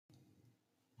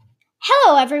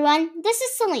Hello, everyone. This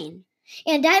is Celine.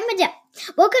 And I'm Adele.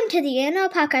 Welcome to the Anna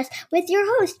Podcast with your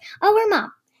host, our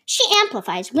mom. She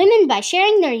amplifies women by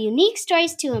sharing their unique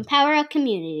stories to empower a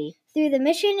community through the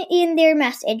mission in their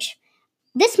message.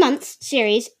 This month's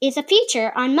series is a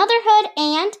feature on motherhood,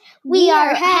 and we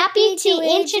are happy to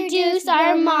introduce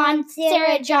our mom,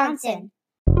 Sarah Johnson.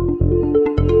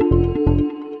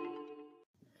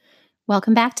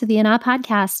 Welcome back to the Anna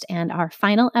Podcast and our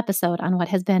final episode on what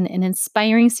has been an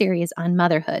inspiring series on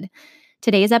motherhood.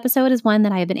 Today's episode is one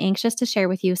that I have been anxious to share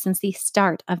with you since the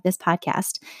start of this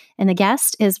podcast. And the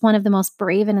guest is one of the most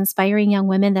brave and inspiring young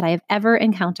women that I have ever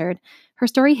encountered. Her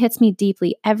story hits me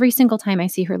deeply every single time I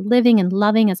see her living and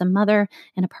loving as a mother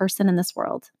and a person in this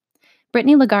world.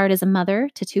 Brittany Lagarde is a mother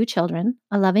to 2 children,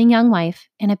 a loving young wife,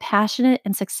 and a passionate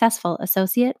and successful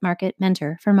associate market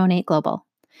mentor for Monat Global.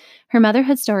 Her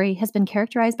motherhood story has been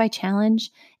characterized by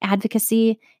challenge,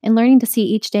 advocacy, and learning to see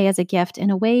each day as a gift in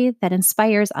a way that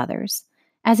inspires others.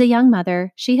 As a young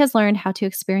mother, she has learned how to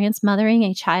experience mothering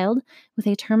a child with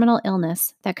a terminal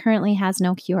illness that currently has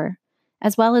no cure,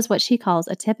 as well as what she calls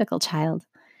a typical child.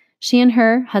 She and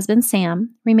her husband,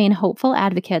 Sam, remain hopeful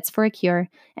advocates for a cure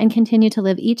and continue to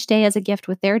live each day as a gift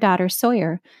with their daughter,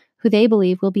 Sawyer, who they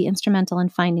believe will be instrumental in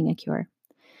finding a cure.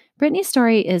 Brittany's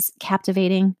story is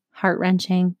captivating,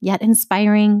 heart-wrenching, yet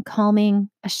inspiring, calming,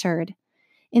 assured.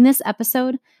 In this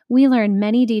episode, we learn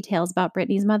many details about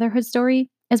Brittany's motherhood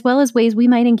story, as well as ways we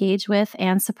might engage with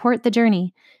and support the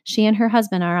journey she and her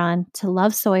husband are on to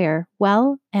love Sawyer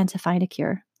well and to find a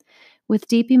cure. With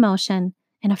deep emotion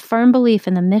and a firm belief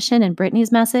in the mission and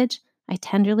Brittany's message, I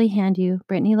tenderly hand you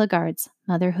Brittany Lagarde's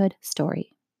motherhood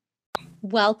story.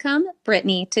 Welcome,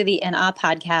 Brittany, to the Anna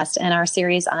Podcast and our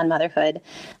series on motherhood.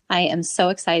 I am so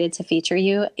excited to feature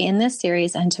you in this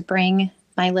series and to bring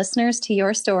my listeners to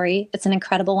your story. It's an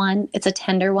incredible one. It's a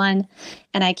tender one.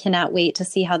 And I cannot wait to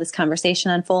see how this conversation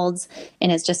unfolds.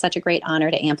 And it's just such a great honor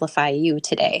to amplify you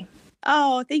today.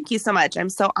 Oh, thank you so much. I'm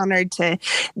so honored to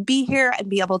be here and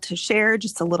be able to share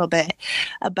just a little bit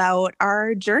about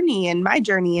our journey and my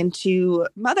journey into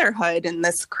motherhood and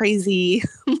this crazy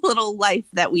little life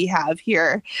that we have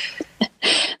here.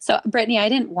 So, Brittany, I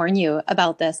didn't warn you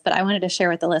about this, but I wanted to share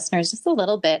with the listeners just a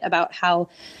little bit about how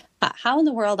in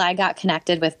the world I got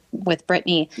connected with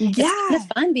Brittany. Yeah. It's kind of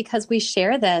fun because we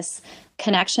share this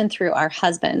connection through our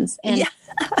husbands. And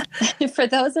for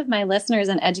those of my listeners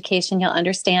in education, you'll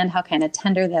understand how kind of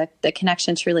tender the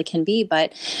connection truly can be.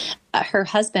 But her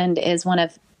husband is one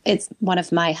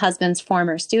of my husband's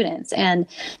former students, and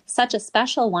such a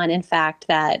special one, in fact,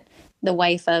 that the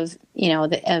wife of,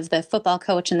 of the football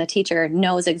coach and the teacher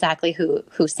knows exactly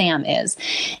who Sam is.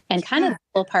 And kind of the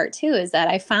cool part too is that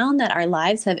I found that our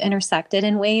lives have intersected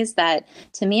in ways that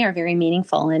to me are very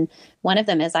meaningful. And one of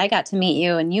them is I got to meet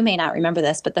you, and you may not remember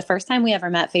this, but the first time we ever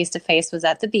met face to face was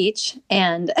at the beach,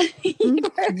 and you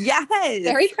were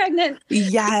very pregnant.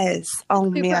 Yes. Oh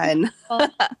man.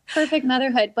 Perfect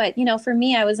motherhood. But, for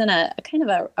me, I was in a kind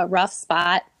of a rough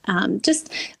spot.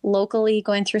 Just locally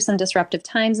going through some disruptive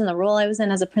times in the role I was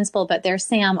in as a principal, but there's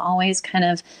Sam always kind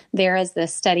of there as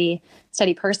this steady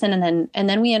person. And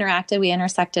then we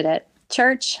intersected at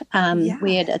church.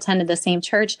 We had attended the same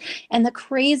church. And the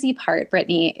crazy part,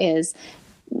 Brittany, is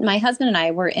my husband and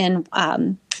I were in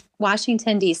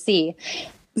Washington, D.C.,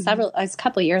 a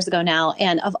couple of years ago now.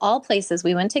 And of all places,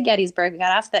 we went to Gettysburg,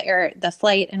 got off the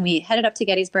flight, and we headed up to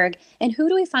Gettysburg. And who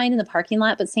do we find in the parking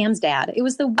lot but Sam's dad? It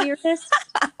was the weirdest.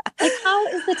 Like, how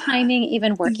is the timing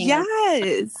even working?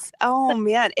 Yes. Oh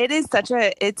man.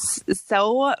 It's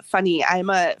so funny. I'm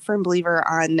a firm believer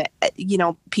on,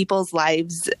 people's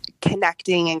lives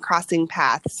connecting and crossing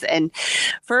paths, and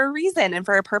for a reason and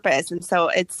for a purpose. And so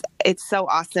it's so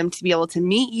awesome to be able to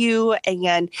meet you.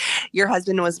 And your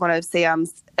husband was one of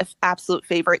Sam's absolute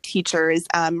favorite teachers,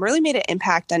 really made an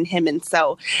impact on him. And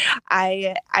so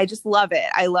I just love it.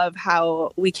 I love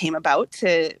how we came about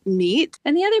to meet.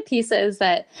 And the other piece is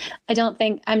that I don't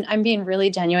think I'm being really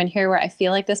genuine here, where I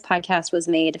feel like this podcast was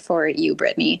made for you,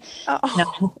 Brittany.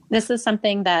 Oh. This is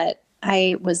something that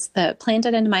I was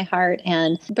planted into my heart,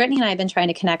 and Brittany and I have been trying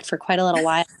to connect for quite a little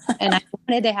while, and I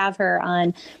wanted to have her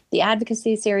on the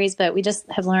advocacy series, but we just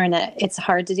have learned that it's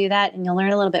hard to do that, and you'll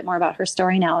learn a little bit more about her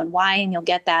story now and why, and you'll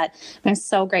get that. I'm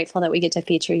so grateful that we get to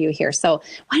feature you here. So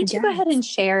why don't you go ahead and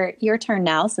share your turn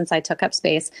now, since I took up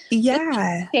space.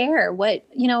 Yeah. Share what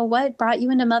brought you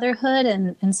into motherhood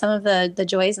and some of the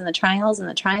joys and the trials and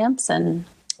the triumphs and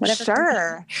whatever.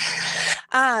 Sure.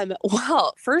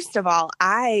 Well, first of all,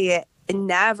 I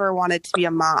never wanted to be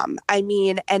a mom. I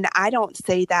mean, and I don't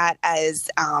say that as,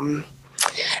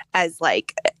 as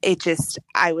like,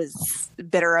 I was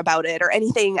bitter about it or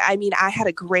anything. I mean, I had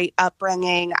a great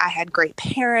upbringing. I had great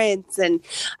parents and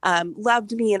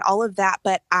loved me and all of that.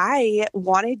 But I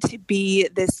wanted to be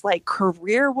this like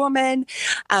career woman.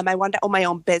 I wanted to own my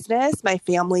own business. My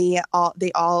family,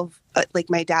 they all like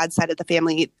my dad's side of the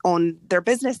family owned their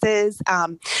businesses,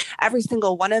 every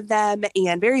single one of them,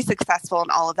 and very successful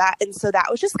and all of that. And so that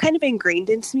was just kind of ingrained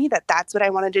into me that that's what I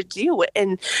wanted to do.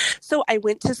 And so I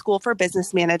went to school for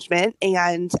business management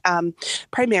and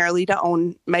primarily to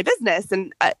own my business.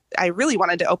 And I really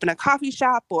wanted to open a coffee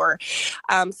shop or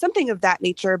something of that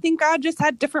nature. I think God just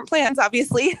had different plans,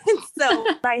 obviously. So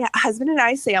my husband and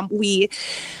I, Sam, we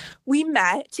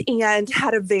met and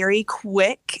had a very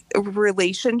quick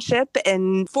relationship.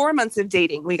 And 4 months of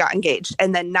dating, we got engaged.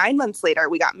 And then 9 months later,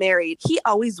 we got married. He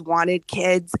always wanted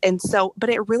kids. And so, but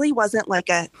it really wasn't like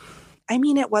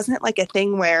it wasn't like a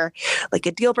thing where like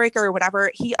a deal breaker or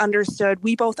whatever.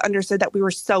 We both understood that we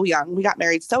were so young. We got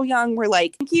married so young. We're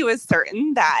like, he was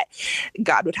certain that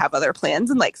God would have other plans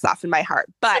and like soften my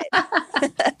heart. But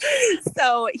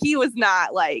so he was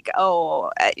not like,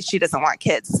 oh, she doesn't want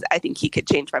kids. I think he could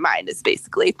change my mind is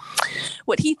basically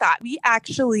what he thought. We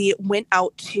actually went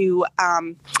out to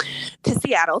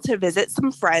Seattle to visit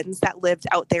some friends that lived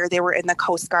out there. They were in the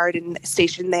Coast Guard and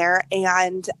stationed there.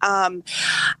 And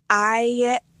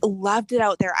I loved it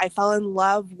out there. I fell in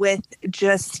love with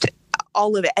just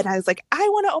all of it. And I was like, I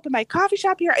want to open my coffee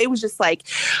shop here. It was just like,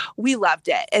 we loved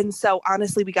it. And so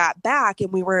honestly, we got back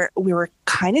and we were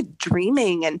kind of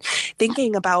dreaming and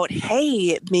thinking about,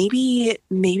 hey, maybe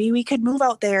we could move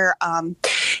out there.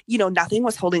 Nothing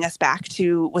was holding us back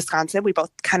to Wisconsin. We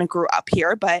both kind of grew up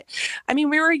here, but I mean,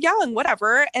 we were young,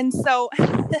 whatever. And so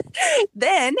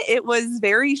then it was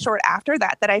very short after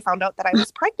that I found out that I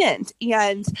was pregnant.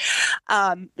 And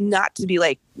not to be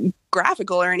like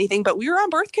graphical or anything, but we were on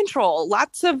birth control,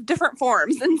 lots of different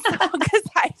forms. And so, because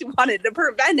I wanted to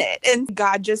prevent it. And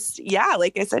God just,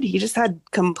 like I said, he just had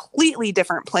completely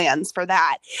different plans for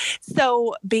that.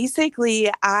 So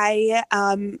basically I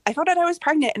found out I was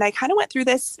pregnant and I kind of went through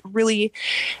this really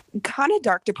kind of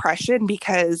dark depression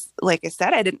because like I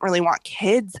said, I didn't really want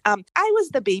kids. I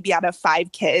was the baby out of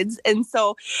 5 kids. And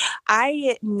so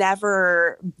I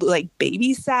never like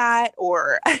babysat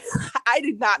or I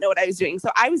did not know what I was doing.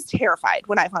 So I was terrified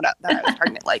when I found out that I was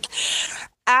pregnant, like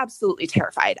absolutely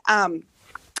terrified. And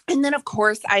then, of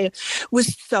course, I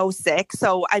was so sick.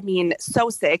 So, I mean, so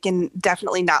sick and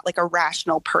definitely not like a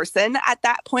rational person at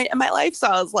that point in my life. So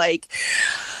I was like,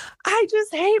 I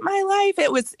just hate my life.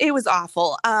 It was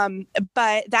awful.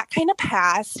 But that kind of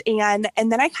passed. And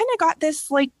then I kind of got this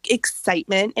like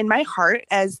excitement in my heart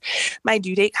as my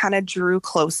due date kind of drew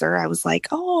closer. I was like,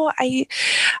 oh, I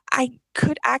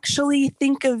could actually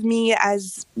think of me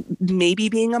as maybe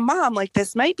being a mom. Like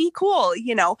this might be cool,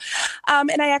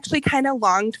 and I actually kind of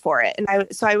longed for it. And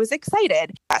so I was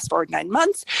excited. Fast forward 9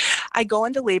 months, I go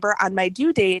into labor on my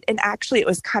due date. And actually it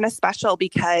was kind of special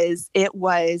because it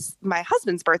was my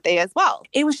husband's birthday as well.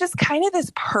 It was just kind of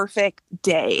this perfect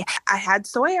day. I had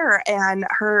Sawyer and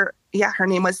her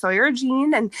name was Sawyer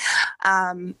Jean.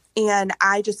 And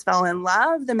I just fell in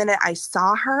love the minute I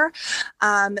saw her.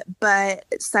 But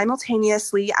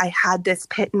simultaneously, I had this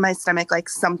pit in my stomach, like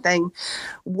something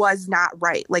was not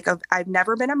right. Like I've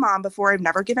never been a mom before. I've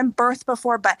never given birth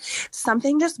before, but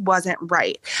something just wasn't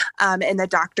right. And the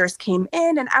doctors came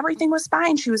in and everything was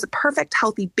fine. She was a perfect,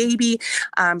 healthy baby.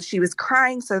 She was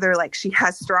crying. So they're like, she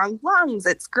has strong lungs.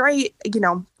 It's great.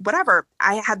 Whatever.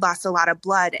 I had lost a lot of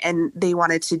blood and they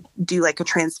wanted to do like a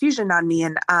transfusion on me.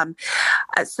 And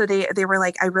so they were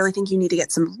like, I really think you need to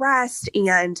get some rest.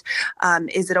 And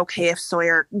is it okay if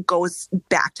Sawyer goes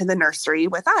back to the nursery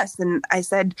with us? And I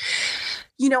said,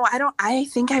 I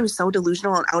think I was so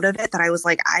delusional and out of it that I was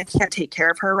like, I can't take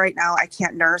care of her right now. I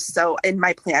can't nurse. So, and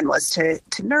my plan was to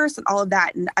nurse and all of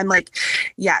that. And I'm like,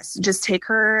 yes, just take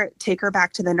her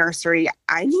back to the nursery.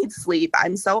 I need sleep.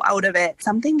 I'm so out of it.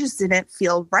 Something just didn't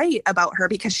feel right about her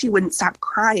because she wouldn't stop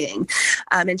crying.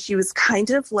 And she was kind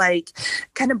of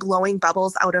blowing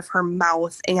bubbles out of her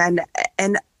mouth. And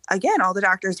again, all the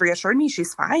doctors reassured me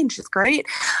she's fine, she's great,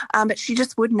 but she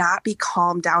just would not be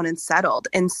calmed down and settled.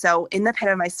 And so in the pit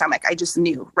of my stomach, I just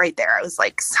knew right there. I was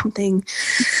like, something,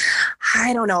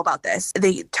 I don't know about this.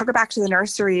 They took her back to the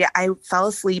nursery. I fell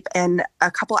asleep, and a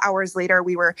couple hours later,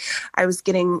 I was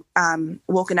getting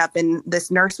woken up, and this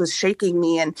nurse was shaking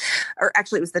me, or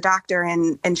actually it was the doctor,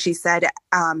 and she said,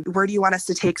 where do you want us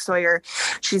to take Sawyer?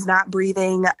 She's not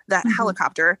breathing. That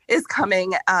helicopter is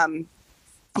coming.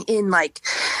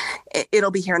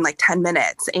 It'll be here in 10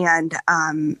 minutes.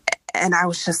 And I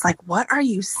was just like, what are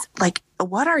you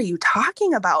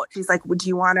talking about? She's like, would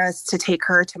you want us to take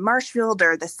her to Marshfield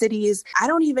or the cities? I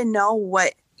don't even know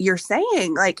what you're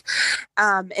saying.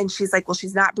 And she's like, well,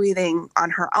 she's not breathing on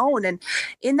her own. And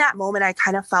in that moment, I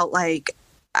kind of felt like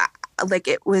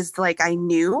it was like I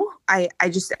knew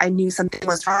something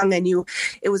was wrong. I knew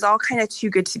it was all kind of too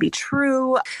good to be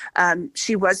true.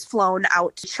 She was flown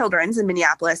out to Children's in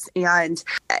Minneapolis, and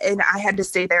I had to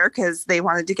stay there because they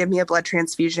wanted to give me a blood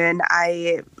transfusion.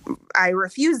 I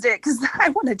refused it because I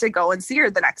wanted to go and see her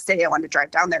the next day. I wanted to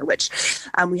drive down there, which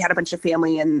we had a bunch of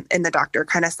family, and the doctor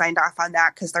kind of signed off on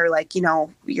that because they're like,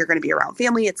 you're going to be around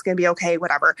family. It's going to be okay,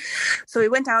 whatever. So we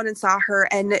went down and saw her,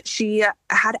 and she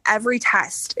had every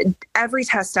test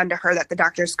done to her that the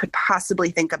doctors could possibly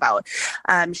think about.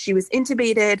 She was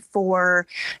intubated for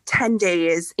 10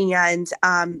 days and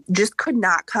just could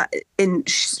not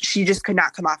she just could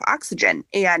not come off oxygen.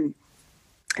 And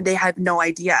they had no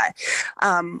idea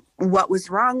what was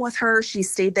wrong with her. She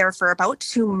stayed there for about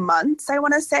 2 months, I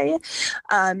want to say,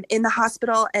 in the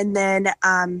hospital. And then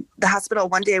the hospital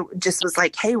one day just was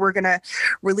like, hey, we're going to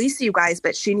release you guys,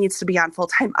 but she needs to be on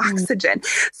full-time oxygen.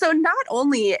 So not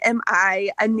only am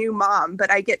I a new mom, but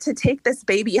I get to take this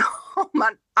baby home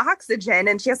on oxygen,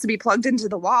 and she has to be plugged into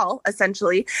the wall,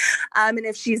 essentially. And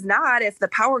if she's not, if the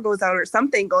power goes out or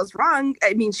something goes wrong,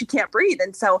 she can't breathe.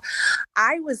 And so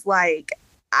I was like,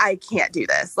 I can't do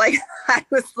this. I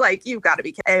was like, you've got to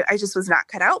be kidding. I just was not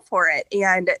cut out for it.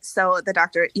 And so the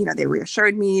doctor, they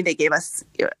reassured me, they gave us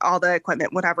all the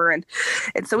equipment, whatever. And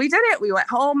so we did it. We went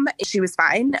home. She was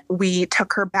fine. We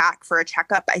took her back for a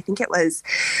checkup. I think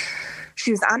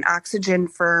she was on oxygen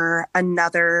for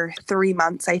another 3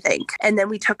 months, I think. And then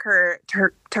we took her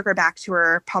back to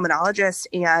her pulmonologist,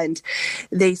 and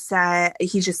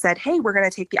he just said, hey, we're going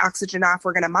to take the oxygen off.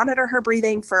 We're going to monitor her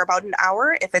breathing for about an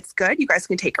hour. If it's good, you guys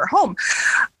can take her home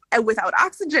without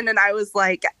oxygen. And I was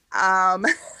like,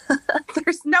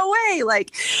 there's no way.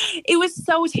 It was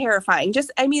so terrifying.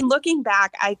 Looking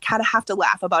back, I kind of have to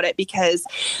laugh about it because,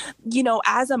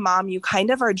 as a mom, you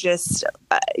kind of are just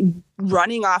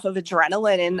running off of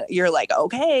adrenaline, and you're like,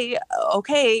 okay,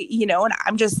 and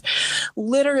I'm just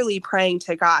literally praying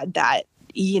to God that,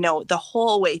 the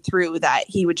whole way through, that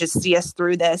he would just see us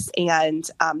through this, and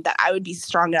that I would be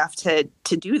strong enough to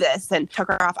do this. And took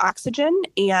her off oxygen,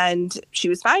 and she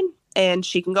was fine, and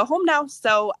she can go home now.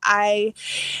 So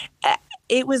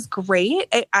it was great.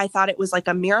 I thought it was like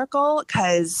a miracle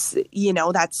because,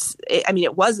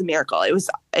 it was a miracle. It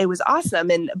was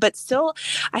awesome. But still,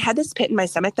 I had this pit in my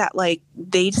stomach that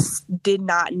they just did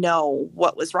not know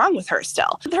what was wrong with her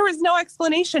still. There was no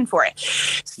explanation for it.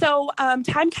 So time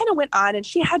kind of went on, and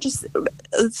she had just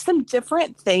some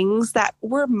different things that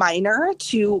were minor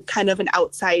to kind of an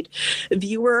outside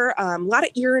viewer. A lot of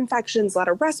ear infections, a lot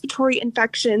of respiratory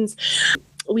infections.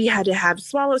 We had to have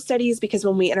swallow studies because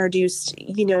when we introduced,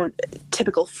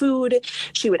 typical food,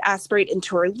 she would aspirate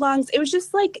into her lungs. It was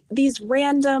just like these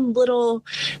random little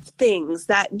things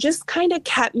that just kind of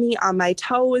kept me on my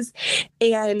toes.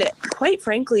 And quite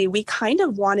frankly, we kind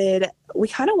of wanted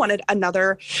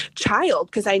another child,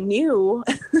 because I knew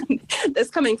this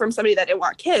coming from somebody that didn't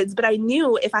want kids, but I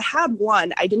knew if I had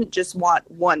one, I didn't just want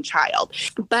one child.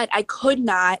 But I could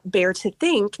not bear to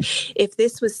think if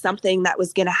this was something that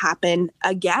was going to happen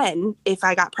again, if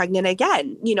I got pregnant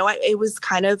again. It was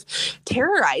kind of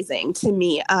terrorizing to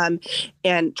me, and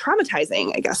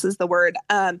traumatizing, I guess is the word.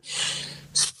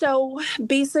 So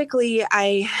basically,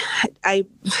 I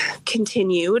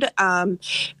continued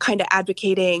kind of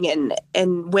advocating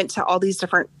and went to all these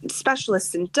different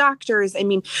specialists and doctors.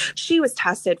 She was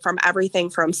tested from everything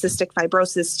from cystic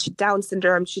fibrosis to Down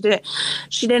syndrome. She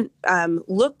didn't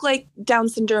look like Down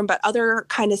syndrome, but other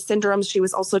kind of syndromes she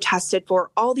was also tested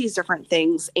for, all these different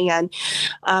things. And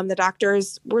the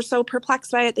doctors were so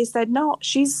perplexed by it. They said, no,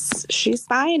 she's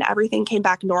fine. Everything came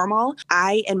back normal.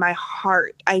 In my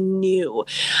heart, I knew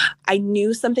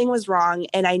something was wrong,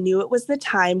 and I knew it was the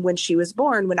time when she was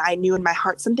born, when I knew in my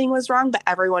heart something was wrong, but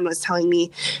everyone was telling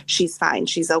me she's fine,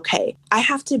 she's okay. I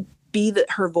have to be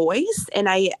her voice, and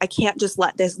I can't just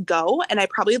let this go. And I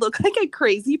probably look like a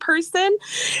crazy person.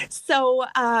 So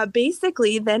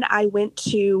basically, then I went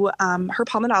to her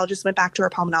pulmonologist, went back to her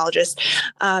pulmonologist,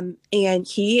 and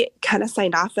he kind of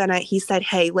signed off on it. He said,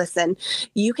 hey, listen,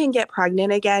 you can get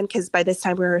pregnant again, because by this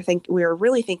time we were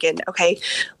really thinking, okay,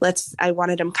 I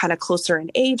wanted him kind of closer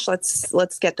in age.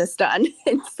 Let's get this done.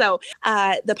 And so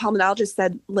the pulmonologist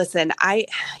said, listen,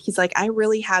 he's like, I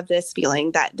really have this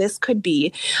feeling that this could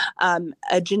be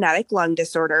a genetic lung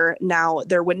disorder. Now,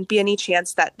 there wouldn't be any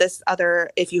chance that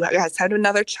if you guys had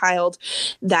another child,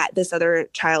 that this other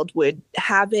child would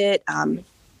have it.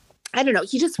 I don't know.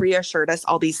 He just reassured us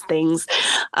all these things,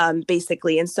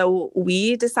 basically. And so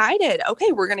we decided,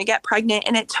 okay, we're going to get pregnant.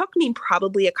 And it took me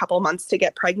probably a couple months to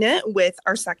get pregnant with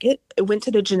our second. I went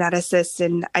to the geneticist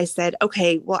and I said,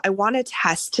 okay, well, I want to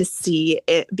test to see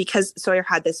it because Sawyer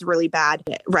had this really bad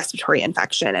respiratory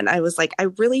infection. And I was like,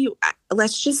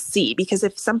 let's just see, because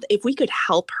if we could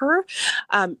help her,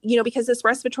 because this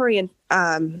respiratory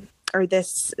or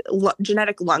this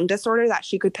genetic lung disorder that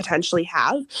she could potentially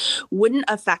have wouldn't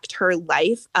affect her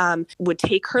life, would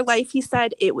take her life, he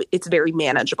said. It's very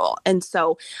manageable. And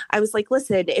so I was like,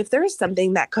 listen, if there's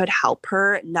something that could help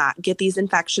her not get these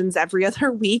infections every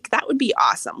other week, that would be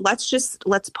awesome.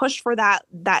 Let's push for that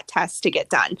test to get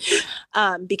done,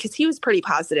 because he was pretty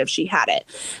positive she had it.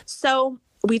 So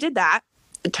we did that.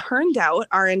 It turned out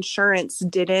our insurance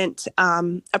didn't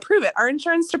approve it. Our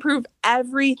insurance approved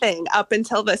everything up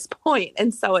until this point.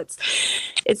 And so it's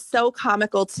so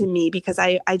comical to me because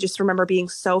I just remember being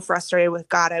so frustrated with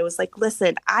God. I was like,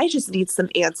 listen, I just need some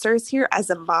answers here as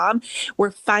a mom.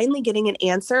 We're finally getting an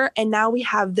answer. And now we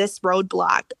have this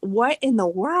roadblock. What in the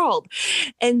world?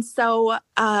 And so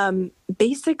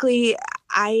basically,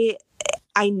 I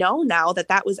know now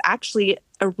that was actually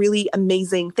a really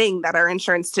amazing thing that our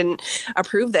insurance didn't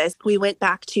approve this. We went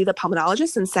back to the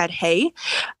pulmonologist and said, hey,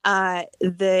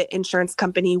 the insurance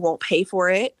company won't pay for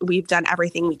it. We've done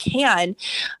everything we can.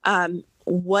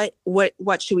 What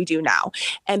should we do now?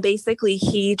 And basically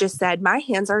he just said, my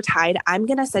hands are tied. I'm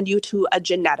going to send you to a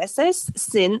geneticist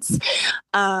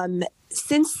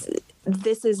since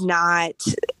this is not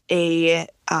a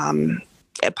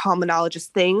pulmonologist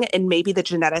thing. And maybe the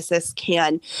geneticist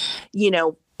can,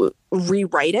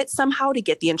 rewrite it somehow to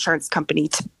get the insurance company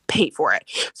to pay for it.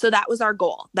 So that was our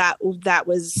goal. That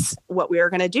was what we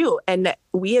were going to do. And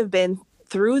we have been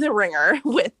through the ringer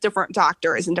with different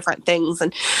doctors and different things.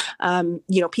 And,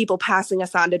 people passing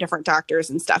us on to different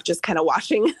doctors and stuff, just kind of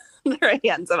washing their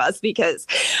hands of us because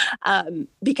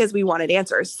we wanted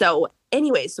answers. So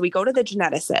anyway, so we go to the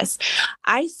geneticist.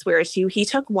 I swear to you, he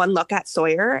took one look at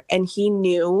Sawyer and he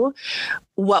knew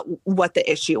what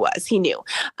the issue was. He knew.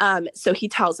 So he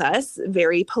tells us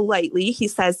very politely, he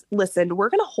says, listen, we're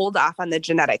going to hold off on the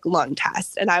genetic lung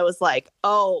test. And I was like,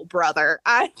 oh, brother,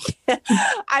 I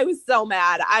was so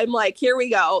mad. I'm like, here we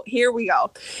go.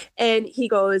 And he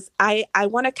goes, I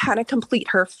want to kind of complete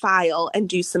her file and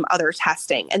do some other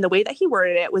testing. And the way that he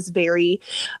worded it was very,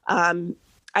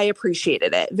 I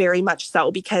appreciated it very much so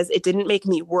because it didn't make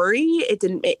me worry.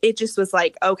 It just was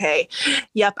like, okay,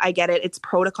 yep, I get it. It's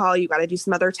protocol. You got to do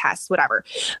some other tests, whatever.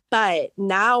 But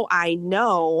now I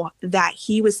know that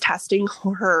he was testing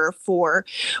her for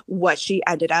what she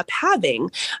ended up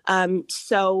having.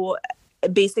 So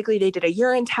basically they did a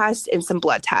urine test and some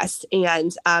blood tests.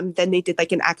 And then they did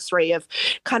like an x-ray of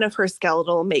kind of her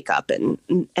skeletal makeup and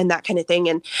that kind of thing.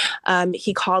 And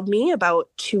he called me about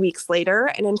 2 weeks later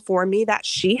and informed me that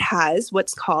she has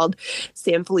what's called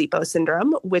Sanfilippo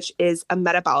syndrome, which is a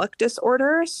metabolic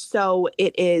disorder. So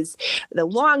it is, the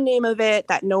long name of it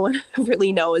that no one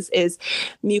really knows is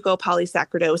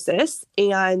mucopolysaccharidosis.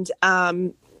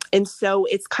 And so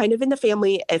it's kind of in the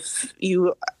family. If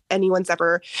anyone's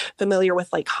ever familiar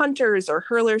with like Hunter's or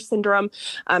Hurler syndrome,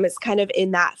 it's kind of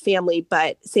in that family.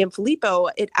 But Sanfilippo,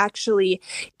 it actually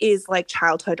is like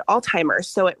childhood Alzheimer's.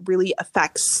 So it really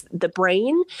affects the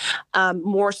brain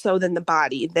more so than the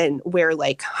body, than where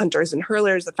like Hunter's and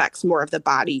Hurler's affects more of the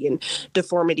body and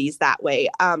deformities that way.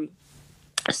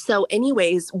 So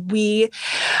anyways, we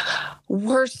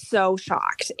were so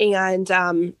shocked and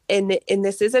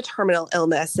this is a terminal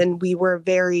illness and we were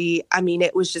very,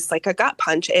 it was just like a gut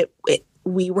punch.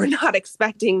 We were not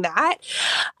expecting that.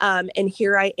 And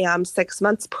here I am 6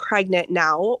 months pregnant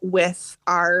now with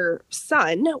our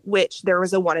son, which there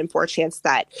was a 1 in 4 chance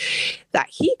that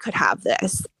he could have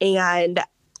this. And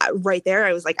right there,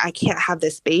 I was like, I can't have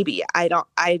this baby. I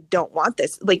don't want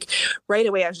this. Like right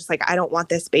away, I was just like, I don't want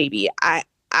this baby.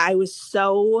 I was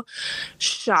so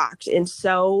shocked and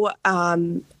so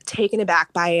taken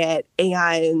aback by it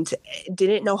and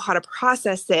didn't know how to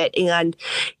process it. And,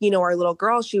 our little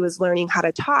girl, she was learning how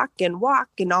to talk and walk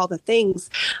and all the things.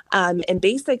 And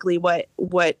basically what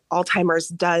Alzheimer's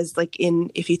does, like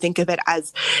if you think of it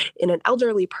as in an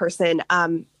elderly person,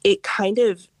 it kind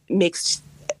of makes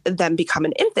them become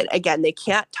an infant again. They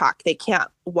can't talk, they can't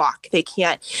walk, they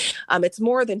can't, it's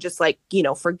more than just like,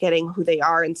 forgetting who they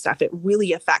are and stuff. It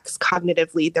really affects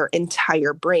cognitively their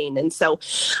entire brain. And so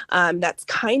that's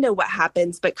kind of what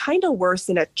happens, but kind of worse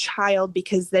in a child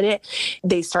because then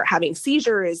they start having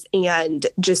seizures and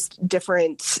just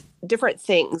different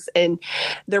things and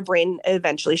their brain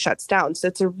eventually shuts down. So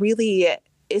it's a really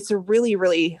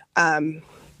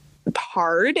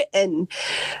hard and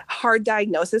hard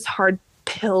diagnosis, hard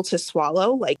pill to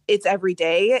swallow. Like it's every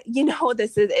day,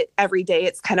 this is it, every day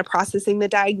it's kind of processing the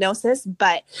diagnosis.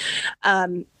 But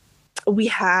we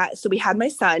had my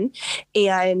son,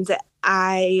 and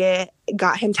I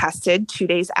got him tested 2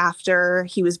 days after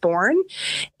he was born,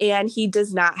 and he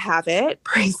does not have it.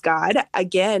 Praise God.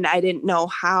 Again, I didn't know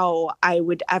how I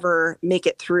would ever make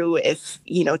it through if,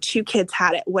 2 kids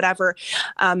had it, whatever.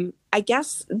 I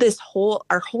guess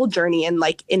our whole journey and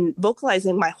like in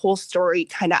vocalizing my whole story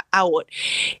kind of out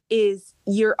is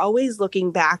you're always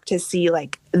looking back to see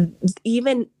like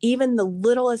even the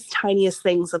littlest, tiniest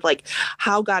things of like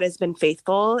how God has been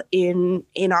faithful in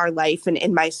our life and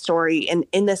in my story and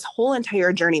in this whole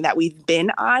entire journey that we've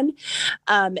been on.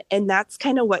 And that's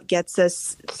kind of what gets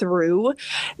us through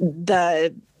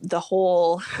the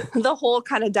whole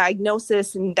kind of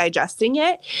diagnosis and digesting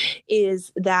it,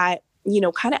 is that,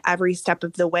 kind of every step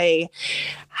of the way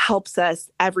helps us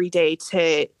every day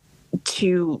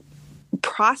to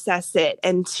process it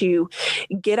and to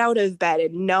get out of bed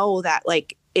and know that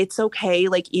like it's okay,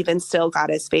 like even still God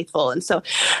is faithful. And so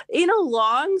in a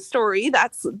long story,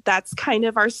 that's kind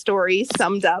of our story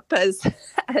summed up as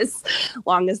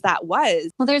long as that was.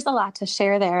 Well, there's a lot to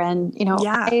share there. And,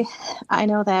 I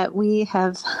know that we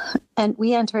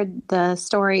entered the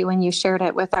story when you shared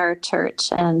it with our church,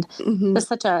 and it's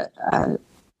such a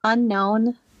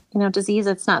unknown, disease.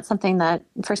 It's not something that,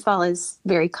 first of all, is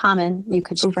very common. You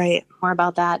could share more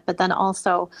about that. But then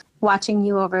also watching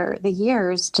you over the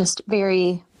years, just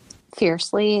very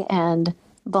fiercely and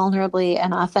vulnerably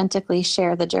and authentically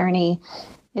share the journey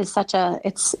is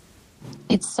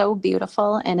it's so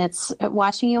beautiful. And it's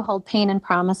watching you hold pain and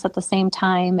promise at the same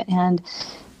time, and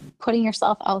putting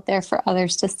yourself out there for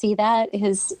others to see that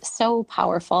is so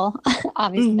powerful.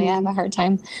 Obviously, I have a hard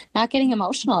time not getting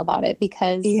emotional about it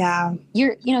because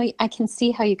I can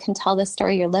see how you can tell this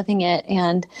story, you're living it.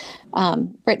 And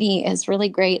Brittany is really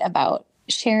great about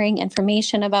sharing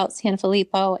information about San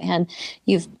Filippo, and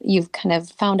you've kind of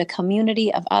found a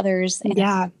community of others. And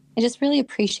I just really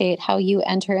appreciate how you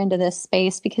enter into this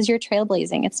space because you're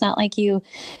trailblazing. It's not like the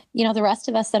rest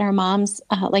of us that are moms,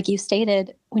 like you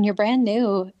stated, when you're brand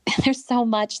new, there's so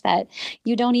much that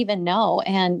you don't even know,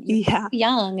 and you're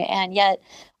young, and yet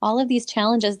all of these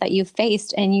challenges that you've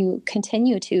faced, and you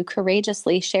continue to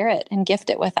courageously share it and gift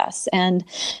it with us and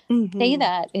say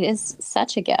that it is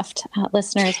such a gift.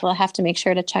 Listeners will have to make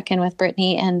sure to check in with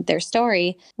Brittany and their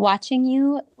story, watching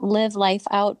you live life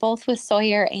out, both with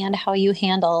Sawyer and how you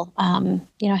handle,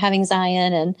 having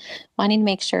Zion and wanting to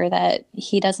make sure that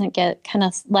he doesn't get kind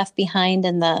of left behind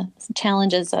in the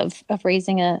challenges of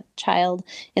raising a child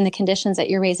in the conditions that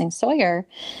you're raising Sawyer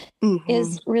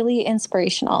is really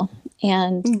inspirational.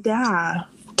 And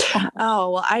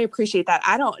oh, well, I appreciate that.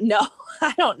 I don't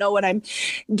know what I'm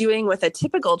doing with a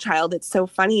typical child. It's so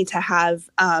funny to have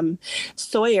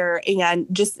Sawyer and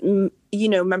just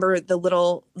remember the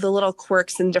little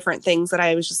quirks and different things that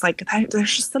I was just like,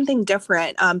 there's just something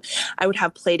different. I would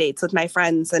have play dates with my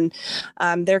friends and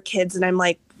their kids, and I'm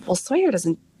like, well, Sawyer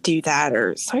doesn't do that,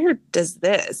 or Sawyer does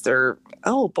this, or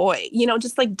oh boy,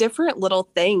 just like different little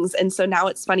things. And so now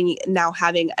it's funny now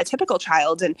having a typical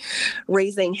child and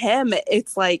raising him,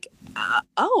 it's like,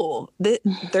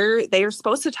 they're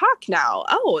supposed to talk now.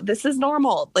 Oh, this is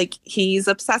normal. Like he's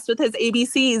obsessed with his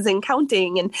ABCs and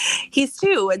counting, and he's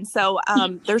 2. And so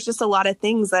there's just a lot of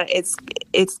things that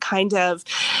it's kind of,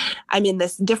 I'm in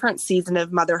this different season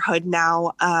of motherhood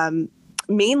now.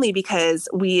 Mainly because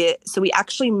we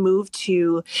actually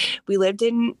we lived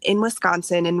in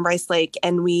Wisconsin in Rice Lake,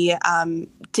 and we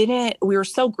were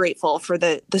so grateful for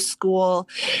the school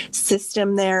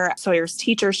system there. Sawyer's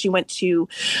teacher, she went to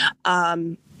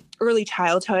early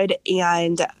childhood,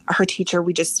 and her teacher,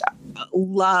 we just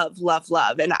love.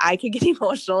 And I could get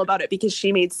emotional about it because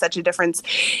she made such a difference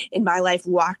in my life,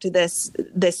 walked this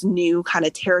new kind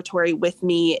of territory with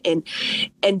me,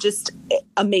 and just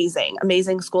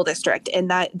amazing school district.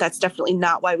 And that's definitely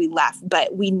not why we left,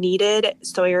 but we needed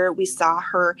Sawyer. We saw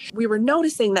her, we were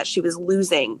noticing that she was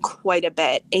losing quite a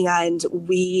bit, and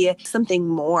we need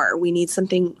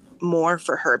something more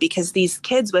for her, because these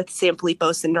kids with San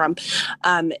Filippo syndrome,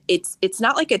 it's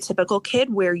not like a typical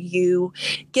kid where you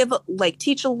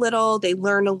teach a little, they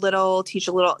learn a little, teach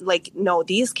a little. Like, no,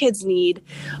 these kids need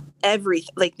everything.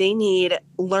 Like they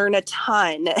learn a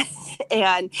ton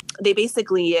and they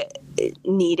basically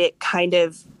need it kind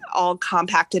of all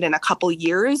compacted in a couple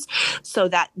years so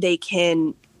that they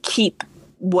can keep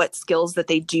what skills that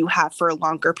they do have for a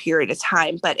longer period of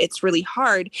time. But it's really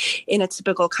hard in a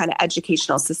typical kind of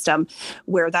educational system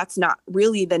where that's not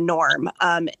really the norm.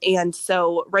 And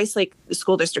so Rice Lake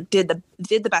School District did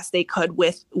the best they could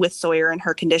with Sawyer and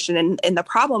her condition. And the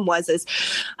problem is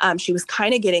she was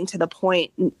kind of getting to the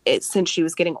point, since she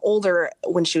was getting older,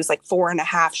 when she was like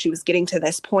 4.5, she was getting to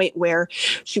this point where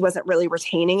she wasn't really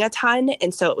retaining a ton.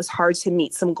 And so it was hard to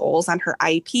meet some goals on her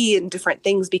IEP and different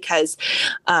things because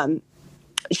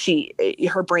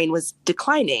her brain was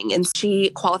declining, and she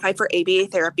qualified for ABA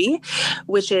therapy,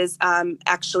 which is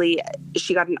actually,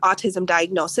 she got an autism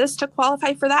diagnosis to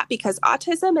qualify for that, because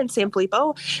autism and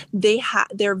Sanfilippo,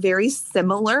 they're very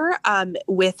similar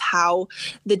with how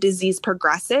the disease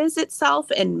progresses itself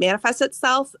and manifests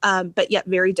itself, but yet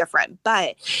very different.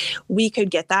 But we could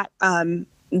get that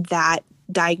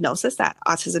diagnosis, that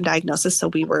autism diagnosis. So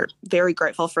we were very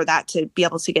grateful for that, to be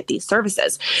able to get these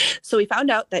services. So we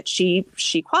found out that she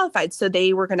qualified. So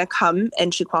they were going to come,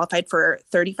 and she qualified for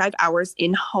 35 hours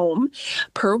in home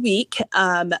per week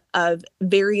of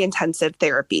very intensive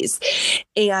therapies.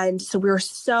 And so we were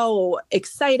so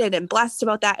excited and blessed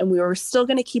about that. And we were still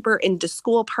going to keep her into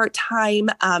school part-time.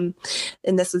 And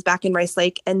this was back in Rice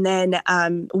Lake. And then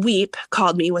WEAP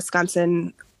called me,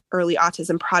 Wisconsin Early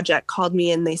Autism Project called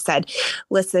me, and they said,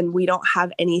 listen, we don't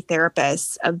have any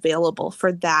therapists available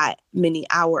for that many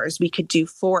hours. We could do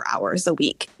 4 hours a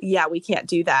week. Yeah, we can't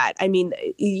do that. I mean,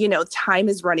 time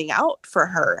is running out for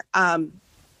her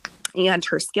and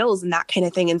her skills and that kind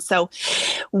of thing. And so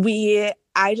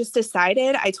I just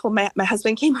decided, I told my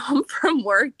husband came home from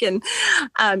work and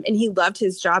he loved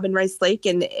his job in Rice Lake.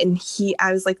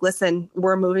 I was like, listen,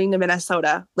 we're moving to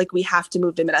Minnesota. Like, we have to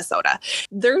move to Minnesota.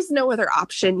 There's no other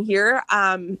option here.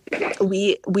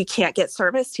 We can't get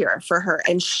service here for her,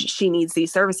 and she needs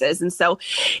these services. And so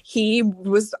he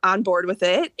was on board with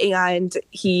it, and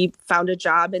he found a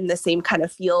job in the same kind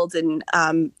of field. And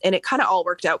it kind of all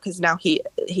worked out, because now he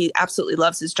absolutely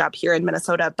loves his job here in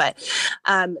Minnesota. But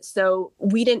so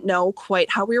we didn't know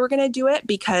quite how we were going to do it,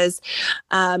 because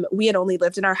we had only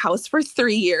lived in our house for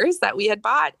 3 years that we had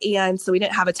bought. And so we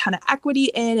didn't have a ton of equity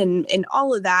in and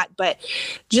all of that. But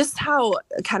just how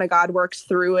kind of God worked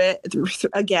through it,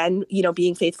 again,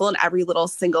 being faithful in every little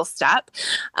single step.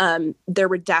 There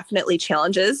were definitely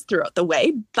challenges throughout the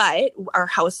way, but our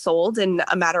house sold in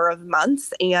a matter of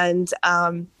months.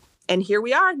 And here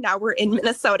we are. Now we're in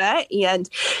Minnesota, and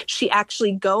she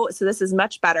actually so this is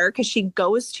much better, because she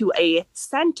goes to a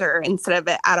center instead of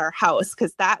at our house,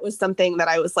 because that was something that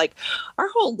I was like, our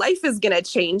whole life is going to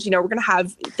change. We're going to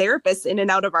have therapists in and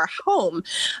out of our home.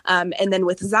 And then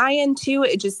with Zion too,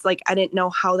 it just like, I didn't know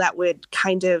how that would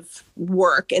kind of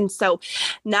work. And so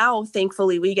now,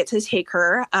 thankfully, we get to take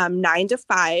her 9 to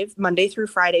 5, Monday through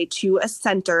Friday, to a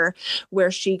center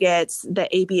where she gets the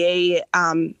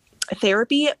ABA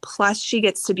therapy, plus she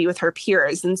gets to be with her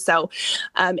peers. And so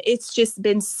it's just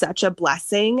been such a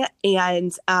blessing,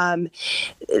 and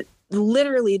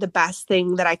literally the best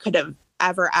thing that I could have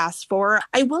ever asked for.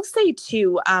 I will say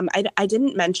too, I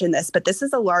didn't mention this, but this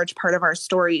is a large part of our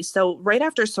story. So right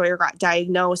after Sawyer got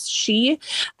diagnosed, she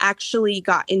actually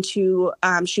got into,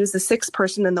 she was the 6th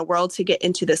person in the world to get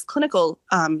into this clinical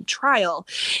trial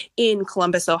in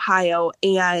Columbus, Ohio.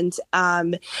 And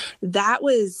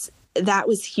that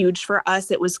was huge for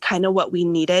us. It was kind of what we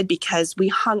needed, because we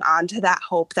hung on to that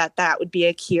hope that would be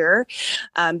a cure.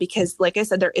 Because like I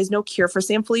said, there is no cure for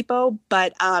Sanfilippo,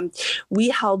 but we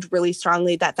held really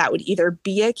strongly that would either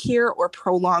be a cure or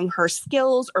prolong her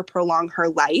skills or prolong her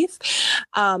life.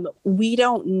 We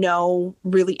don't know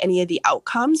really any of the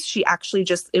outcomes. She actually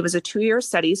it was a 2-year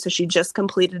study, so she just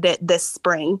completed it this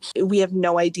spring. We have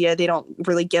no idea. They don't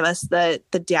really give us the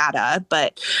data,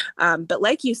 but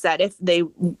like you said,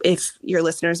 if your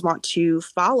listeners want to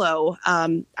follow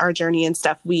our journey and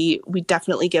stuff, we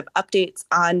definitely give updates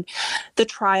on the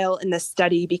trial and the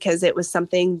study, because it was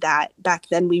something that back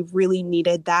then we really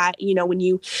needed. That, when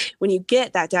you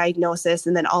get that diagnosis,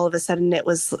 and then all of a sudden it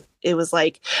was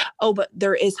like, oh, but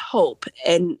there is hope.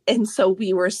 And so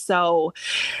we were so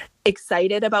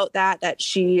excited about that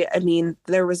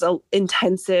there was a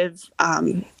intensive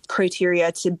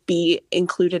criteria to be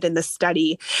included in the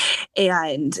study,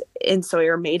 and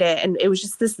Sawyer made it. And it was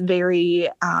just this very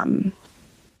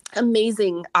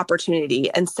amazing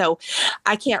opportunity. And so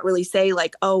I can't really say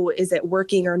like, oh, is it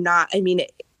working or not?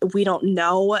 we don't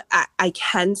know. I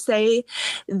can say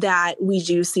that we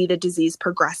do see the disease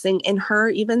progressing in her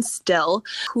even still.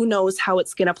 Who knows how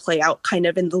it's going to play out kind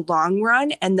of in the long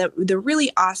run. And the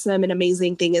really awesome and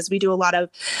amazing thing is we do a lot of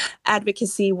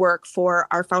advocacy work for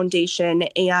our foundation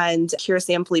and Cure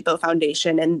Sanfilippo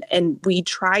Foundation. And we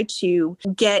try to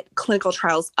get clinical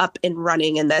trials up and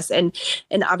running in this and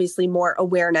obviously more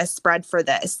awareness spread for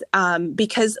this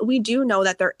because we do know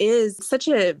that there is such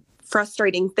a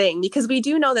frustrating thing because we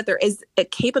do know that there is a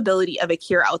capability of a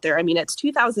cure out there. I mean, it's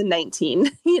 2019,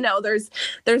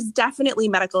 there's definitely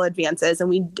medical advances and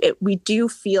we do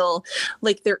feel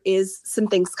like there is some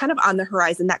things kind of on the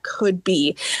horizon that could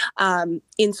be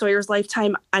in Sawyer's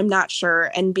lifetime. I'm not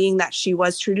sure. And being that she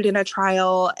was treated in a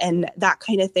trial and that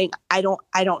kind of thing, I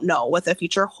don't know what the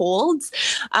future holds.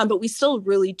 But we still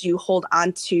really do hold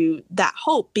on to that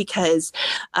hope because,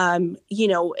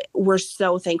 we're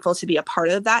so thankful to be a part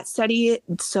of that study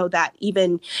so that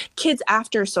even kids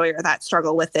after Sawyer that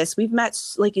struggle with this, we've met,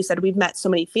 like you said, we've met so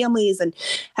many families and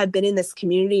have been in this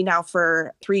community now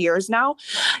for 3 years now.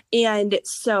 And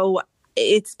so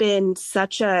it's been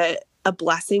such a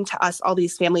blessing to us, all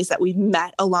these families that we've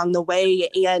met along the way.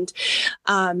 And,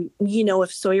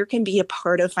 if Sawyer can be a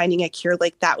part of finding a cure,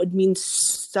 like that would mean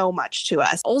so much to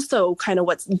us. Also, kind of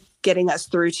what's getting us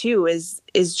through too is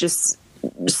just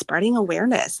spreading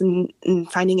awareness and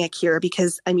finding a cure,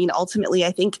 because I mean, ultimately, I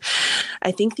think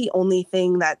the only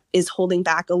thing that is holding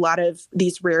back a lot of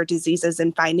these rare diseases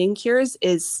and finding cures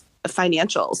is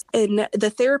financials and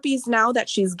the therapies now that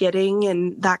she's getting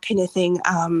and that kind of thing.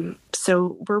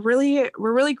 So we're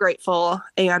really grateful,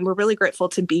 and we're really grateful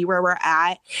to be where we're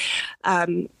at.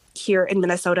 Here in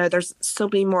Minnesota, there's so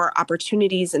many more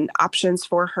opportunities and options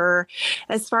for her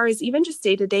as far as even just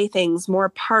day-to-day things, more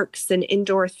parks and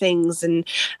indoor things. And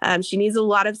she needs a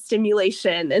lot of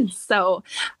stimulation. And so,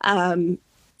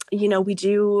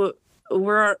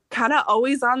 we're kind of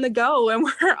always on the go, and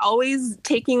we're always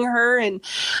taking her and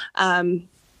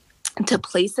to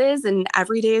places, and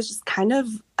every day is just kind of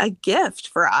a gift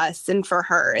for us and for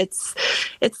her. It's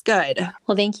good.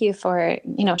 Well, thank you for,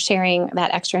 sharing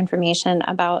that extra information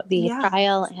about the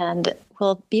trial, and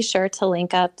we'll be sure to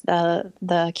link up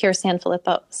the Cure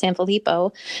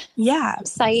Sanfilippo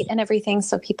site and everything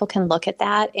so people can look at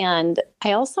that. And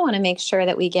I also want to make sure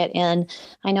that we get in,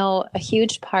 I know a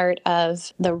huge part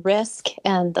of the risk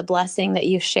and the blessing that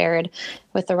you shared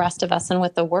with the rest of us and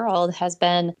with the world has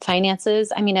been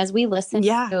finances. I mean, as we listen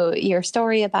to your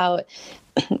story about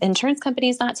insurance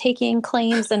companies not taking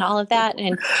claims and all of that,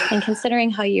 and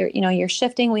considering how you're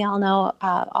shifting, we all know,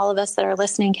 all of us that are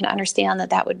listening can understand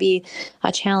that would be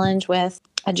a challenge with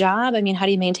a job. I mean, how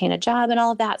do you maintain a job and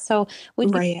all of that? So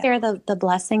would you share the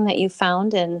blessing that you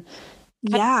found and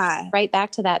right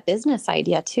back to that business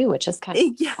idea too, which is kind of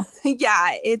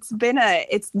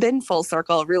it's been full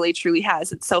circle, really truly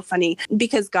has. It's so funny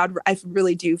because God, I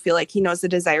really do feel like he knows the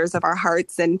desires of our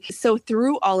hearts. And so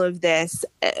through all of this,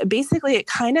 basically it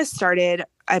kind of started,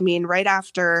 I mean, right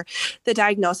after the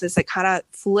diagnosis, it kind of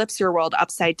flips your world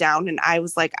upside down. And I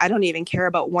was like, I don't even care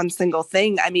about one single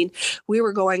thing. I mean, we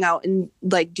were going out and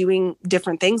like doing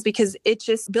different things because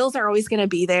bills are always going to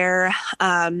be there.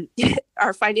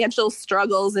 Our financial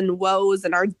struggles and woes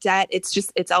and our debt,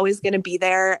 it's always going to be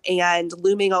there and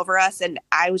looming over us. And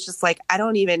I was just like, I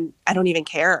don't even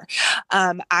care.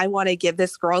 I want to give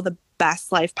this girl the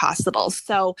best life possible.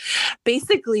 So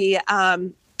basically,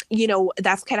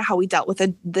 that's kind of how we dealt with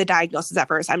the diagnosis at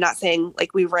first. I'm not saying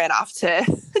like we ran off to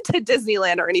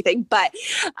Disneyland or anything, but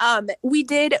we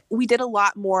did a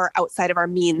lot more outside of our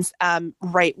means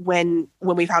right when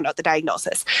we found out the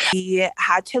diagnosis. We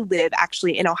had to live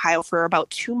actually in Ohio for about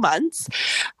 2 months.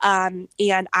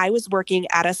 And I was working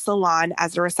at a salon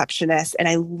as a receptionist, and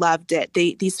I loved it.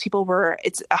 These people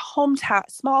it's a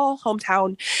small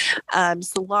hometown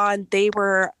salon. They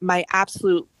were my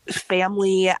absolute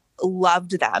family.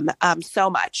 Loved them so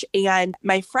much. And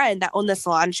my friend that owned the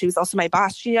salon, she was also my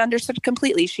boss. She understood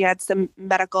completely. She had some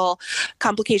medical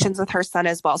complications with her son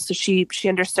as well. So she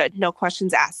understood, no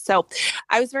questions asked. So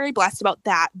I was very blessed about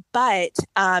that. But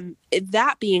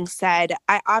that being said,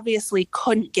 I obviously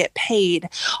couldn't get paid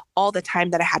all the time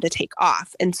that I had to take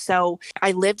off. And so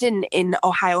I lived in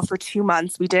Ohio for 2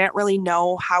 months. We didn't really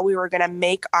know how we were going to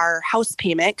make our house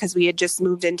payment because we had just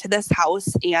moved into this house.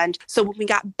 And so when we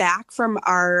got back from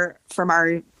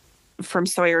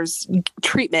Sawyer's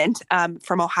treatment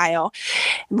from Ohio,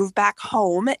 moved back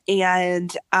home,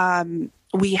 and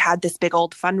we had this big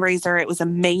old fundraiser. It was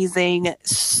amazing,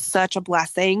 such a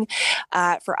blessing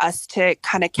for us to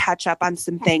kind of catch up on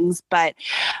some things. But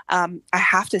I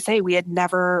have to say, we had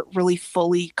never really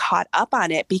fully caught up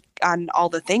on it, on all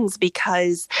the things,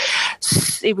 because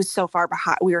it was so far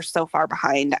behind. We were so far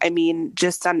behind. I mean,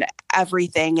 just on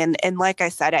everything. And like I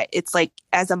said, it's like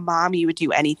as a mom, you would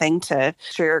do anything to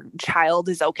sure your child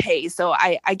is okay. So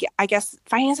I guess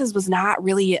finances was not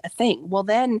really a thing. Well,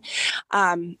 then,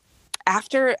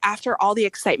 after all the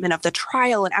excitement of the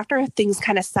trial and after things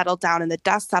kind of settled down and the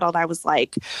dust settled, I was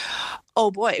like,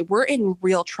 oh boy, we're in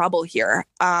real trouble here.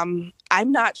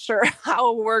 I'm not sure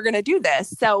how we're going to do this.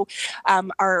 So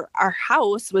our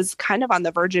house was kind of on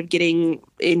the verge of getting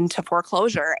into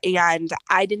foreclosure, and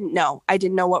I didn't know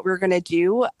what we were going to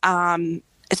do.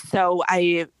 So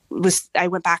I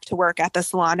went back to work at the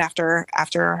salon after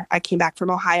I came back from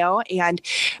Ohio, and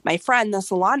my friend, the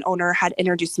salon owner, had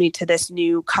introduced me to this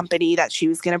new company that she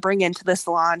was going to bring into the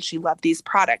salon. She loved these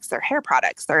products. They're hair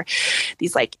products. They're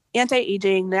these like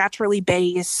anti-aging, naturally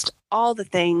based, all the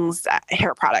things,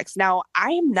 hair products. Now,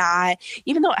 I'm not,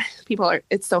 even though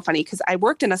it's so funny because I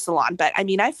worked in a salon, but I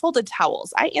mean, I folded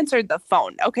towels. I answered the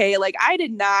phone. Okay. Like I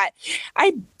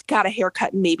got a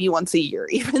haircut maybe once a year,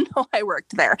 even though I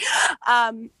worked there.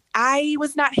 I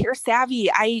was not hair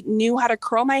savvy. I knew how to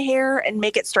curl my hair and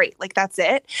make it straight. Like that's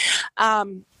it.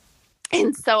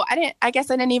 And so I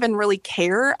guess I didn't even really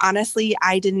care. Honestly,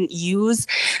 I didn't use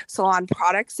salon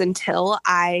products until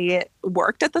I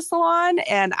worked at the salon,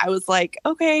 and I was like,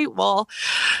 okay, well,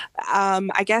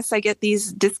 I guess I get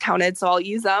these discounted, so I'll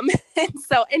use them. And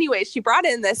so anyway, she brought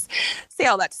in this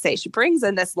sale, that to say, she brings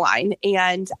in this line,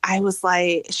 and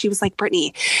she was like,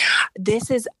 Brittany,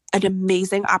 this is an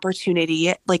amazing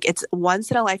opportunity. Like it's once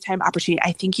in a lifetime opportunity.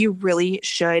 I think you really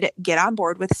should get on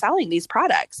board with selling these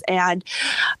products. And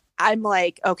I'm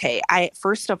like, okay,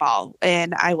 first of all,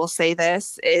 and I will say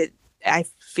this, I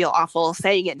feel awful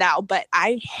saying it now, but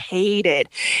I hated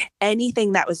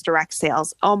anything that was direct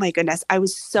sales. Oh my goodness. I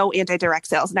was so anti-direct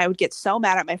sales, and I would get so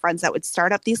mad at my friends that would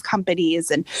start up these companies,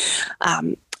 and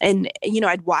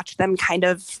I'd watch them kind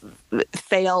of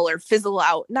fail or fizzle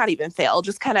out, not even fail,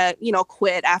 just kind of,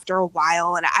 quit after a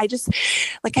while. And I just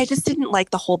didn't like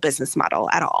the whole business model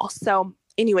at all. So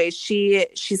anyway,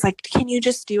 she's like, can you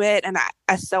just do it? And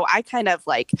so I kind of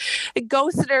like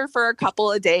ghosted her for a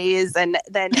couple of days. And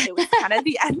then it was kind of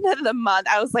the end of the month.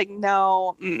 I was like,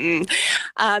 no, it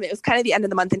was kind of the end of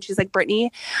the month. And she's like,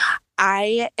 Brittany,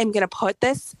 I am going to put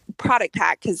this product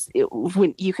pack, because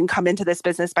when you can come into this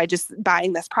business by just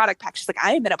buying this product pack. She's like,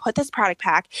 I am going to put this product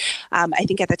pack. I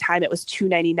think at the time it was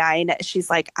 $2.99. She's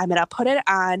like, I'm going to put it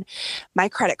on my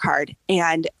credit card,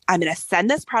 and I'm going to send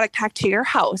this product pack to your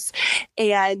house.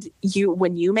 And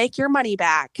when you make your money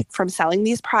back from selling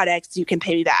these products, you can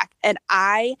pay me back. And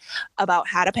I about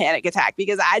had a panic attack,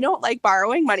 because I don't like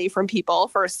borrowing money from people,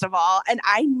 first of all. And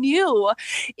I knew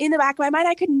in the back of my mind,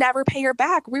 I could never pay her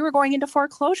back. We were going into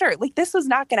foreclosure. Like this was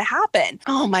not going to happen.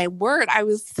 Oh my word. I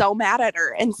was so mad at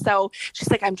her. And so she's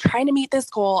like, I'm trying to meet this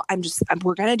goal.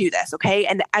 We're going to do this. Okay.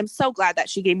 And I'm so glad that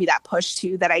she gave me that push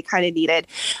too, that I kind of needed,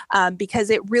 because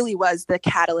it really was the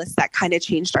catalyst that kind of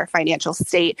changed our financial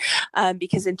state.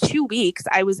 Because in 2 weeks,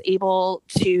 I was able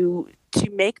to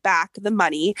make back the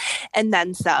money and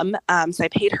then some. So I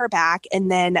paid her back. And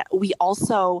then we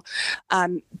also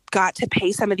got to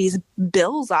pay some of these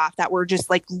bills off that were just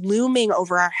like looming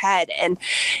over our head, and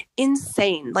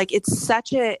insane. Like it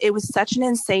was such an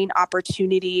insane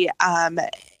opportunity,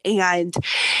 and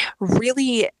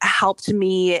really helped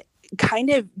me kind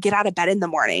of get out of bed in the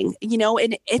morning,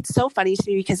 and it's so funny to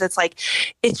me because it's like,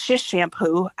 it's just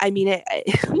shampoo. I mean,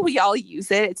 we all use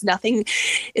it. It's nothing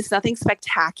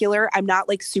spectacular. I'm not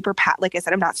like like I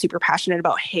said, I'm not super passionate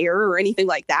about hair or anything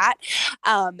like that.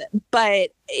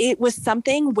 But it was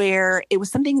something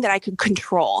that I could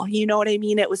control. You know what I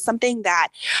mean? It was something that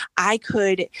I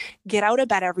could get out of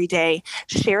bed every day,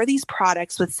 share these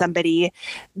products with somebody.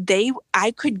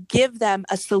 I could give them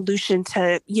a solution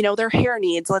to, their hair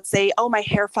needs. Let's say, oh, my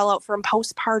hair fell out from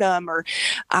postpartum, or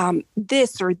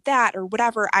this or that or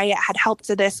whatever. I had helped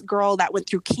this girl that went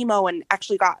through chemo and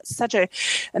actually got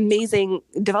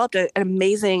developed an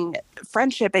amazing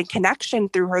friendship and connection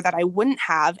through her that I wouldn't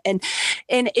have. And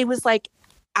it was like,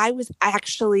 I was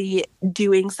actually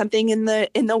doing something in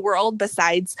the world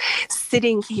besides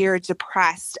sitting here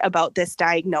depressed about this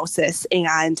diagnosis.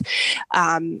 And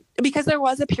because there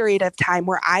was a period of time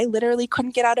where I literally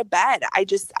couldn't get out of bed. I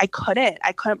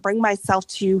couldn't bring myself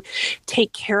to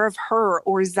take care of her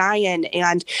or Zion.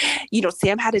 And,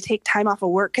 Sam had to take time off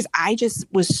of work because I just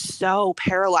was so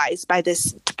paralyzed by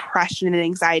this depression and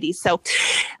anxiety. So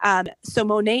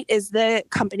Monat is the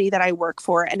company that I work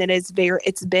for, and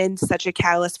it's been such a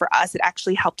catalyst for us. It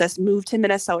actually helped us move to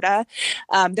Minnesota.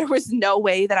 There was no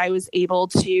way that I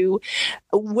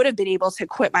would have been able to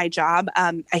quit my job.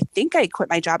 I think I quit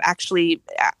my job actually,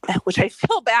 which I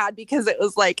feel bad because it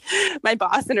was like my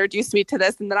boss introduced me to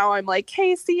this, and now I'm like,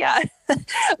 hey, see ya.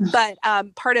 But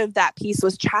part of that piece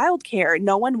was childcare.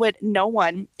 No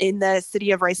one in the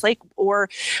city of Rice Lake, or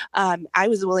I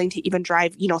was willing to even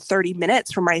drive, 30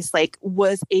 minutes from Rice Lake,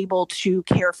 was able to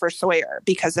care for Sawyer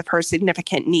because of her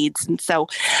significant needs. And so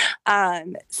I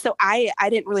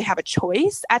didn't really have a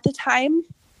choice at the time.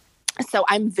 So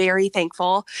I'm very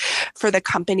thankful for the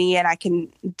company, and I can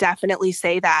definitely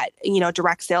say that,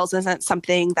 direct sales isn't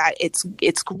something that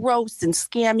it's gross and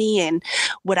scammy and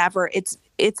whatever. It's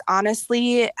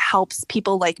honestly helps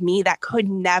people like me that could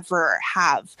never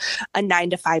have a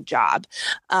 9-to-5 job,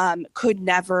 could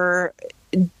never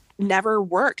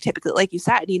work typically, like you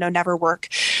said, never work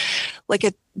like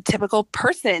a typical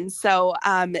person. So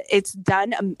it's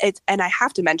done, and I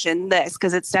have to mention this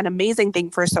because it's done amazing thing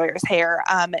for Sawyer's hair.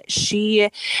 She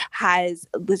has,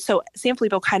 so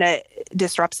Sanfilippo kind of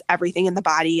disrupts everything in the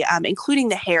body, including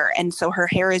the hair. And so her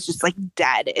hair is just like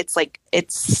dead.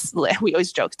 We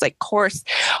always joke, it's like coarse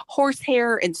horse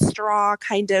hair and straw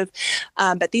kind of.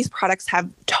 But these products have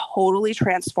totally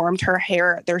transformed her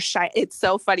hair. It's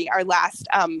so funny. Our last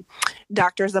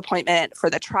doctor's appointment for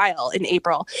the trial in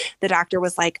April, the doctor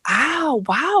was like, oh,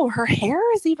 wow, her hair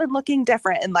is even looking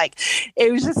different. And like,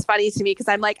 it was just funny to me because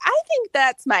I'm like, I think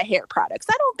that's my hair products.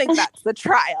 I don't think that's the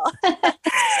trial.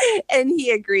 And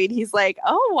he agreed. He's like,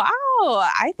 oh, wow,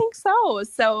 I think so.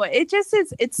 So it just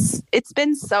is, it's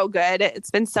been so good.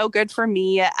 It's been so good for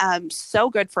me,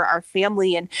 so good for our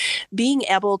family, and being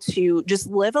able to just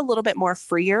live a little bit more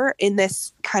freer in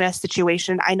this kind of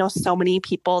situation. I know so many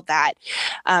people that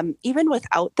even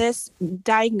without this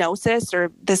diagnosis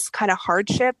or this kind of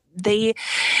hardship, they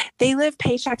live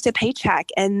paycheck to paycheck,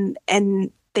 and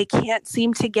they can't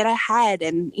seem to get ahead,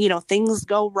 and things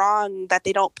go wrong that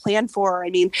they don't plan for. I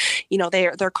mean,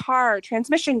 their car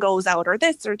transmission goes out, or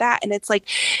this or that, and it's like,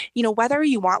 whether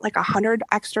you want like $100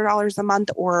 extra a month,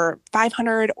 or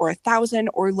 $500 or $1,000,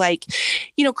 or like,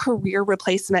 career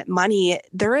replacement money,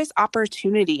 there is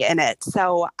opportunity in it.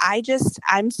 So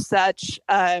I'm such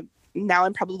a, now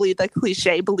I'm probably the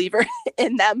cliche believer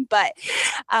in them, but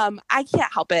I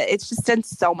can't help it. It's just done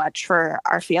so much for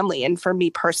our family and for me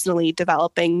personally,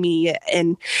 developing me,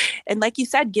 and like you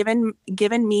said, given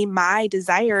me my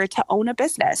desire to own a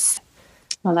business.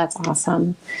 Well, that's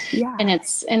awesome. Yeah. And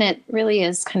it really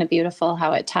is kind of beautiful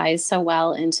how it ties so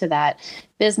well into that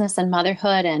business and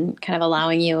motherhood, and kind of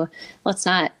allowing you, let's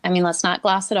not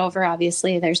gloss it over.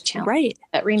 Obviously there's challenges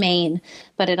that remain,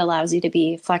 but it allows you to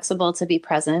be flexible, to be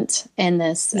present in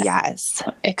this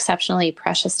exceptionally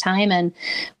precious time. And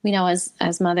we know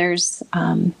as mothers,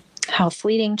 how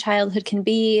fleeting childhood can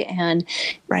be, and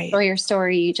for your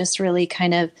story, just really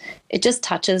it just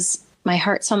touches my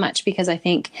heart so much, because I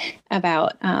think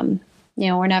about, none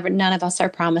of us are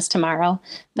promised tomorrow,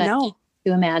 but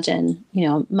to imagine,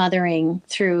 mothering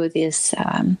through this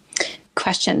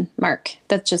question mark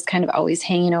that's just kind of always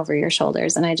hanging over your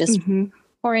shoulders. And I just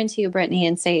pour into you, Brittany,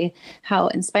 and say how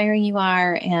inspiring you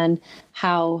are, and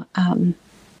how,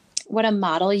 what a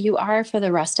model you are for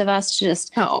the rest of us to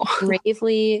just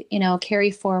bravely,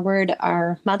 carry forward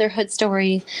our motherhood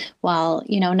story while,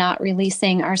 not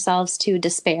releasing ourselves to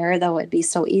despair, though it'd be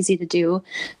so easy to do.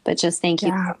 But just thank you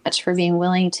so much for being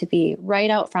willing to be right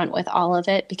out front with all of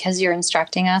it, because you're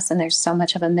instructing us, and there's so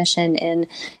much of a mission in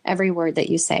every word that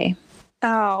you say.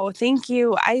 Oh, thank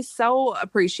you. I so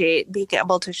appreciate being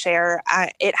able to share.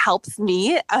 It helps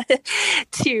me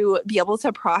to be able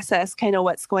to process kind of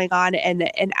what's going on.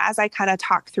 And as I kind of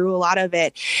talk through a lot of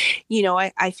it,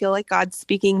 I feel like God's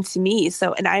speaking to me.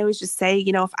 So, and I always just say,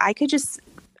 if I could just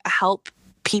help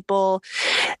people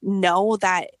know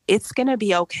that it's going to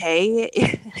be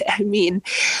okay. I mean,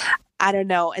 I don't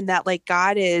know. And that like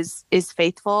God is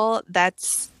faithful.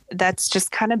 That's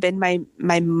just kind of been my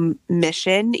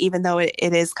mission, even though it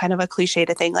is kind of a cliche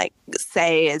to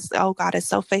say is, oh, God is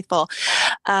so faithful.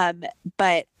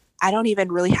 But I don't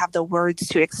even really have the words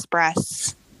to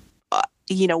express,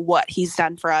 what he's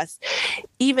done for us,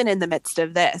 even in the midst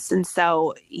of this. And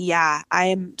so, I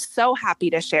am so happy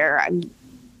to share. I'm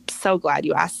so glad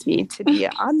you asked me to be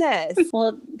on this.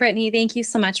 Well, Brittany, thank you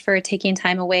so much for taking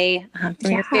time away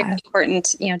from your very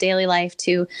important, daily life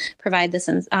to provide this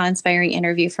inspiring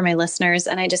interview for my listeners.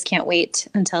 And I just can't wait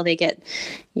until they get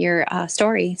your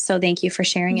story. So thank you for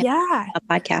sharing it on the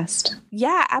podcast.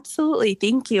 Yeah, absolutely.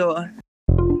 Thank you.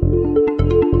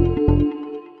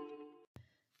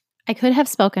 I could have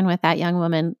spoken with that young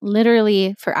woman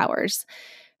literally for hours.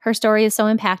 Her story is so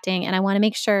impacting, and I want to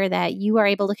make sure that you are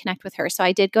able to connect with her. So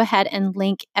I did go ahead and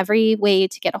link every way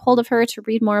to get a hold of her to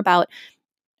read more about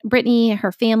Brittany,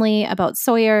 her family, about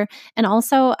Sawyer. And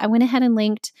also, I went ahead and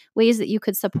linked ways that you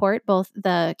could support both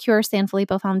the Cure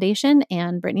Sanfilippo Foundation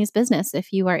and Brittany's business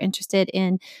if you are interested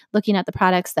in looking at the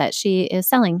products that she is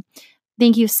selling.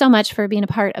 Thank you so much for being a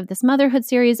part of this motherhood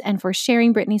series and for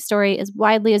sharing Brittany's story as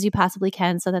widely as you possibly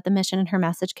can so that the mission and her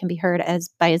message can be heard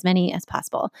by as many as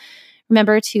possible.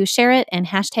 Remember to share it and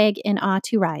hashtag In Awe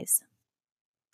to Rise.